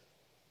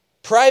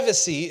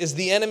 privacy is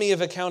the enemy of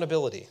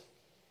accountability.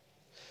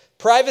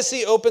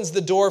 Privacy opens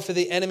the door for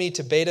the enemy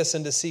to bait us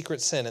into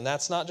secret sin, and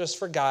that's not just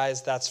for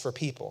guys, that's for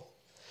people.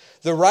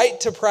 The right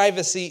to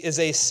privacy is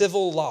a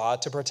civil law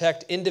to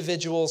protect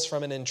individuals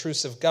from an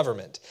intrusive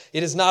government.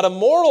 It is not a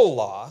moral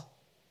law,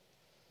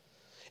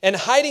 and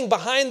hiding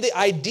behind the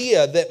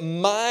idea that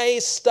my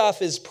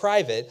stuff is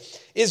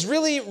private is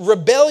really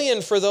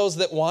rebellion for those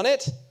that want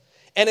it,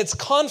 and it's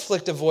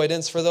conflict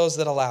avoidance for those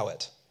that allow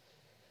it.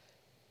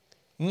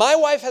 My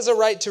wife has a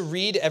right to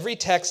read every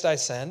text I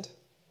send,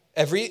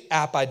 every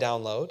app I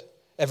download,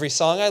 every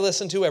song I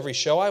listen to, every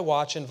show I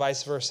watch, and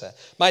vice versa.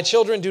 My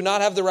children do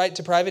not have the right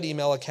to private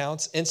email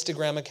accounts,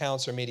 Instagram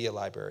accounts, or media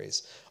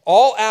libraries.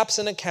 All apps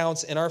and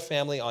accounts in our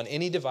family on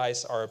any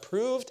device are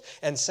approved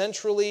and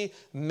centrally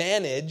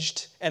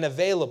managed and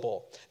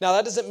available. Now,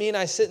 that doesn't mean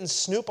I sit and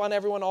snoop on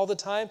everyone all the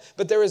time,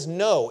 but there is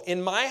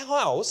in my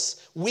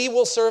house, we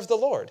will serve the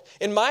Lord.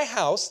 In my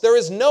house, there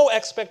is no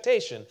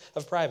expectation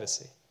of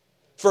privacy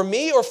for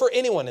me or for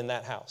anyone in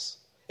that house,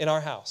 in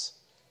our house.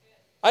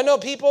 I know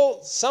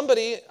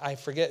somebody, I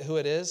forget who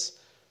it is,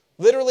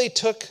 literally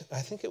took,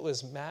 I think it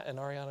was Matt and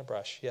Ariana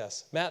Brush,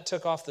 yes. Matt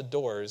took off the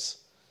doors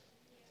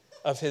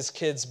of his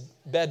kids'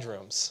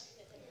 bedrooms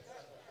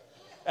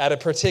at a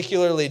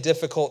particularly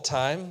difficult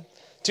time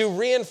to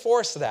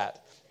reinforce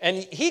that.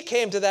 And he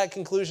came to that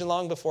conclusion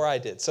long before I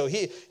did. So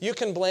you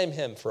can blame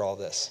him for all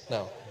this.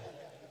 No.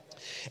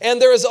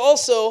 And there is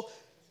also,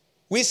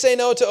 we say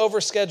no to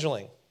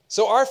overscheduling.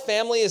 So our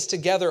family is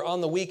together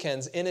on the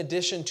weekends in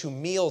addition to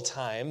meal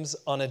times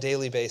on a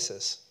daily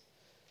basis.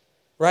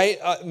 Right?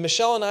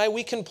 Michelle and I,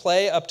 we can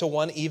play up to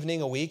 1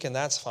 evening a week, and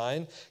that's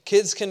fine.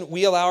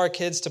 We allow our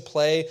kids to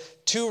play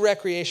 2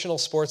 recreational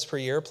sports per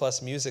year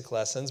plus music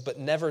lessons, but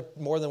never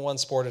more than 1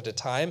 sport at a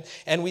time.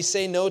 And we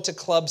say no to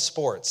club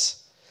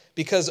sports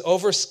because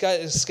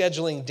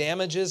overscheduling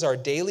damages our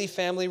daily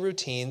family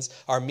routines,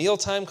 our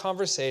mealtime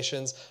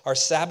conversations, our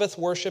Sabbath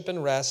worship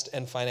and rest,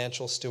 and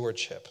financial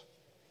stewardship.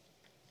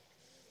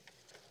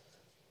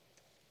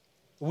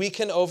 We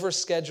can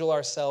overschedule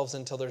ourselves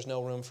until there's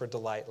no room for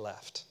delight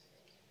left.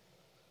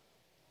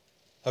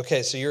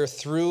 Okay, so you're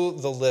through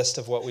the list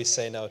of what we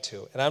say no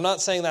to. And I'm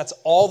not saying that's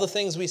all the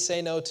things we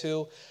say no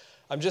to.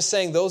 I'm just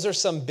saying those are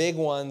some big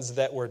ones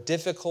that were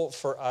difficult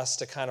for us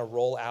to kind of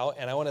roll out.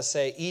 And I want to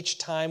say each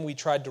time we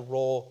tried to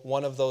roll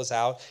one of those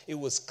out, it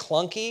was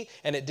clunky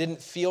and it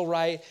didn't feel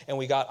right. And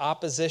we got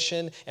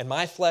opposition and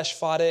my flesh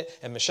fought it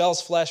and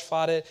Michelle's flesh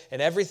fought it and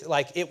everything.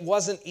 It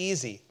wasn't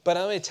easy. But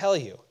I'm going to tell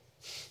you,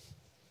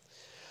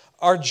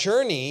 our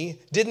journey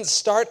didn't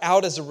start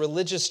out as a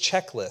religious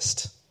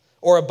checklist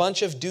or a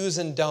bunch of do's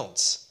and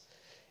don'ts.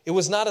 It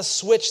was not a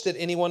switch that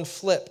anyone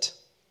flipped.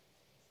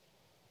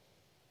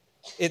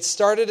 It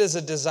started as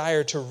a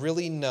desire to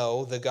really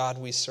know the God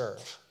we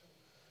serve,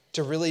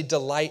 to really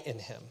delight in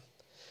Him.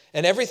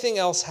 And everything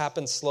else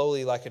happened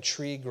slowly like a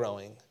tree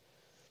growing.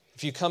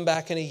 If you come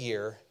back in a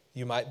year,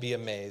 you might be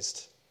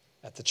amazed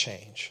at the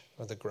change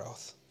or the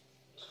growth.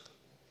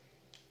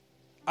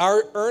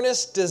 Our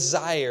earnest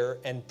desire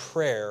and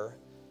prayer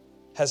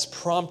has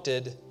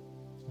prompted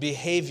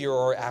behavior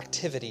or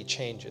activity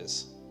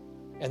changes,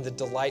 and the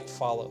delight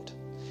followed.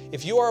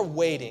 If you are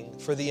waiting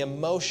for the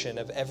emotion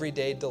of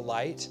everyday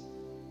delight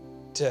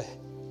to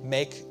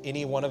make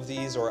any one of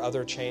these or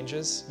other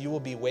changes, you will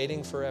be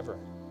waiting forever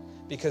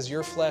because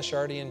your flesh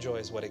already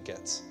enjoys what it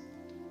gets.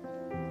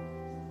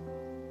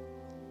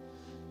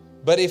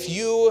 But if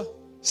you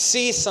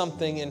see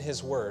something in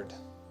His Word,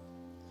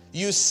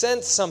 you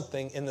sense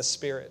something in the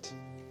Spirit,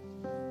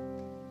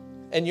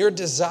 and your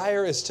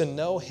desire is to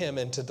know Him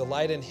and to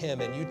delight in Him,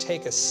 and you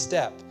take a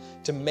step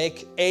to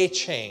make a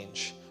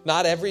change,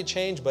 not every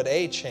change, but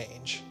a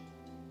change,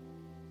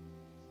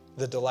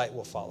 the delight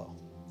will follow.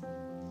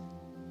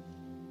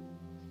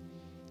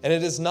 And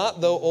it is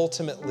not, though,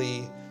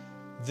 ultimately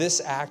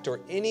this act or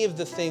any of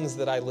the things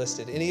that I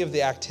listed, any of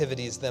the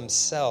activities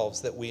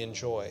themselves that we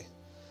enjoy.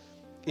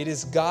 It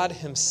is God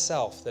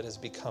Himself that has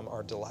become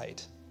our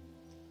delight.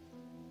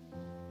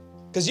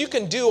 Because you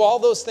can do all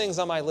those things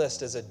on my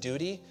list as a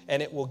duty,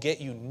 and it will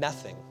get you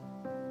nothing.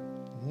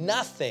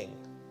 Nothing.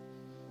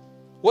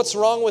 What's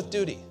wrong with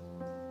duty?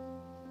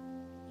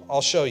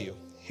 I'll show you.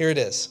 Here it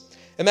is.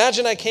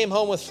 Imagine I came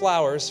home with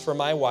flowers for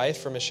my wife,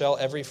 for Michelle,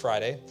 every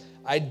Friday.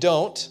 I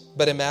don't,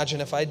 but imagine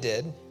if I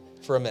did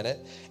for a minute.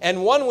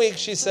 And one week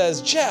she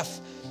says, "Jeff,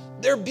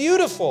 they're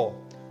beautiful.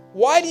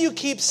 Why do you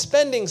keep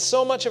spending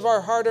so much of our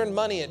hard-earned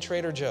money at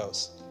Trader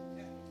Joe's?"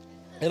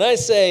 And I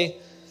say,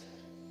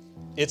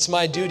 "It's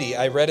my duty.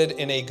 I read it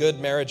in a good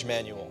marriage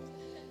manual."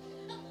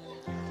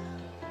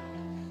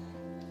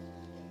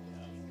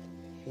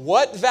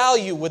 What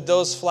value would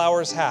those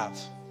flowers have?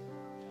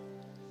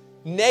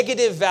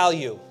 Negative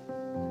value.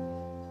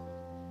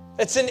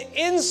 It's an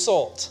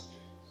insult.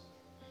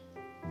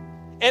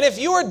 And if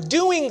you are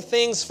doing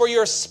things for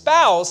your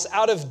spouse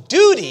out of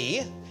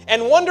duty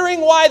and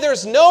wondering why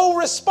there's no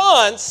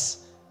response,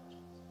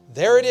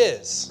 there it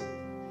is.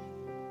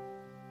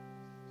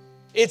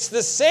 It's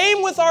the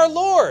same with our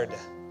Lord.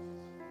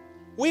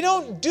 We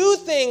don't do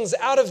things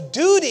out of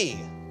duty.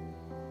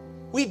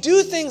 We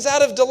do things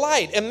out of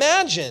delight.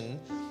 Imagine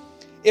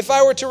if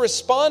I were to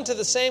respond to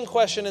the same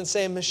question and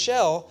say,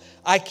 "Michelle,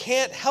 I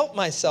can't help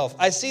myself.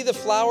 I see the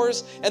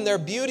flowers and their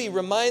beauty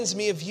reminds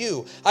me of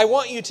you. I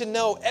want you to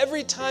know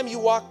every time you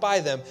walk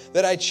by them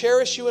that I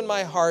cherish you in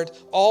my heart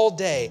all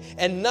day,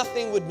 and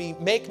nothing would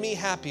make me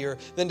happier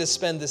than to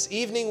spend this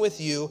evening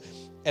with you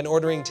and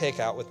ordering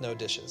takeout with no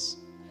dishes."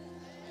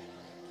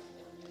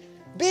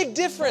 Big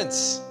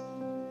difference.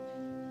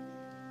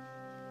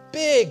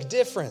 Big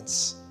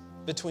difference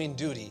between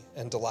duty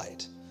and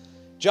delight.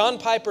 John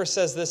Piper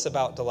says this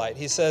about delight.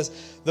 He says,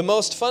 "The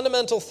most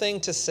fundamental thing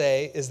to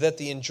say is that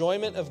the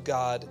enjoyment of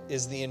God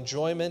is the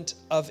enjoyment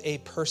of a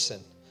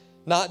person,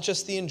 not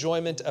just the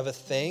enjoyment of a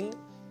thing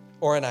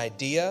or an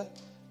idea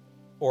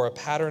or a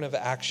pattern of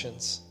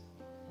actions.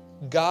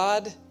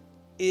 God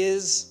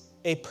is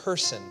a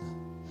person.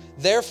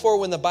 Therefore,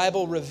 when the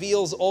Bible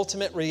reveals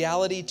ultimate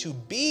reality to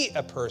be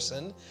a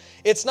person,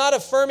 it's not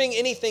affirming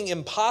anything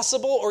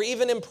impossible or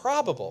even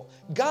improbable.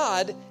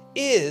 God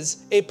is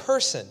a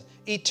person.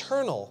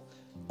 Eternal,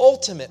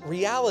 ultimate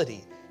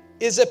reality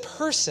is a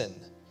person.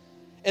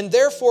 And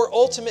therefore,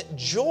 ultimate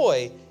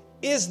joy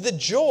is the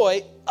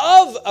joy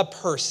of a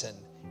person.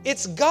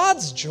 It's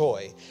God's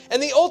joy.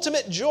 And the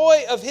ultimate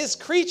joy of His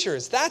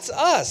creatures, that's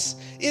us,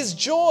 is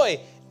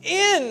joy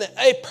in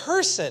a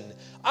person.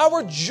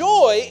 Our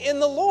joy in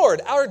the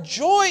Lord, our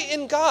joy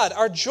in God,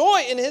 our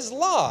joy in His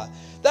law.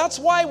 That's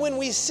why when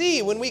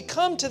we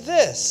come to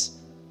this,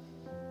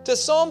 to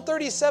Psalm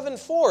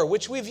 37:4,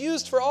 which we've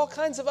used for all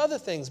kinds of other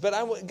things, but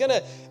I'm going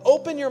to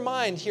open your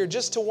mind here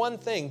just to one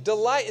thing.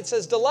 Delight, it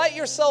says, "Delight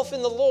yourself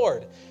in the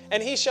Lord,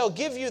 and He shall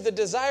give you the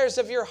desires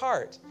of your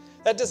heart."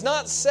 That does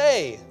not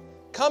say,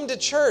 come to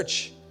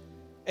church,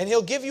 and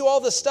He'll give you all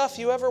the stuff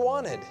you ever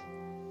wanted.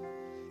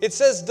 It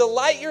says,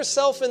 "Delight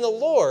yourself in the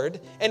Lord,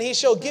 and He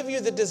shall give you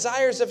the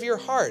desires of your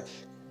heart."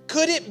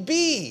 Could it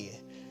be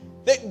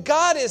that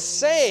God is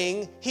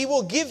saying He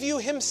will give you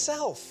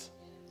Himself?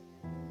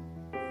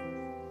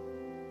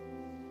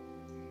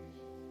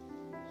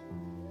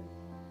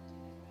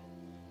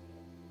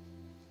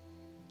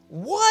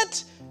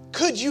 What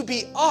could you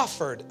be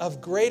offered of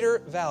greater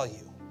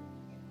value?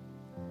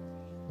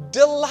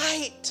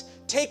 Delight.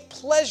 Take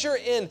pleasure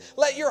in.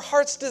 Let your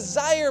heart's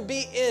desire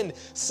be in.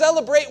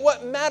 Celebrate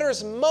what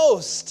matters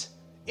most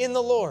in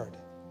the Lord.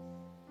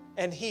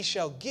 And He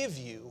shall give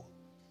you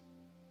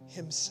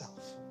Himself.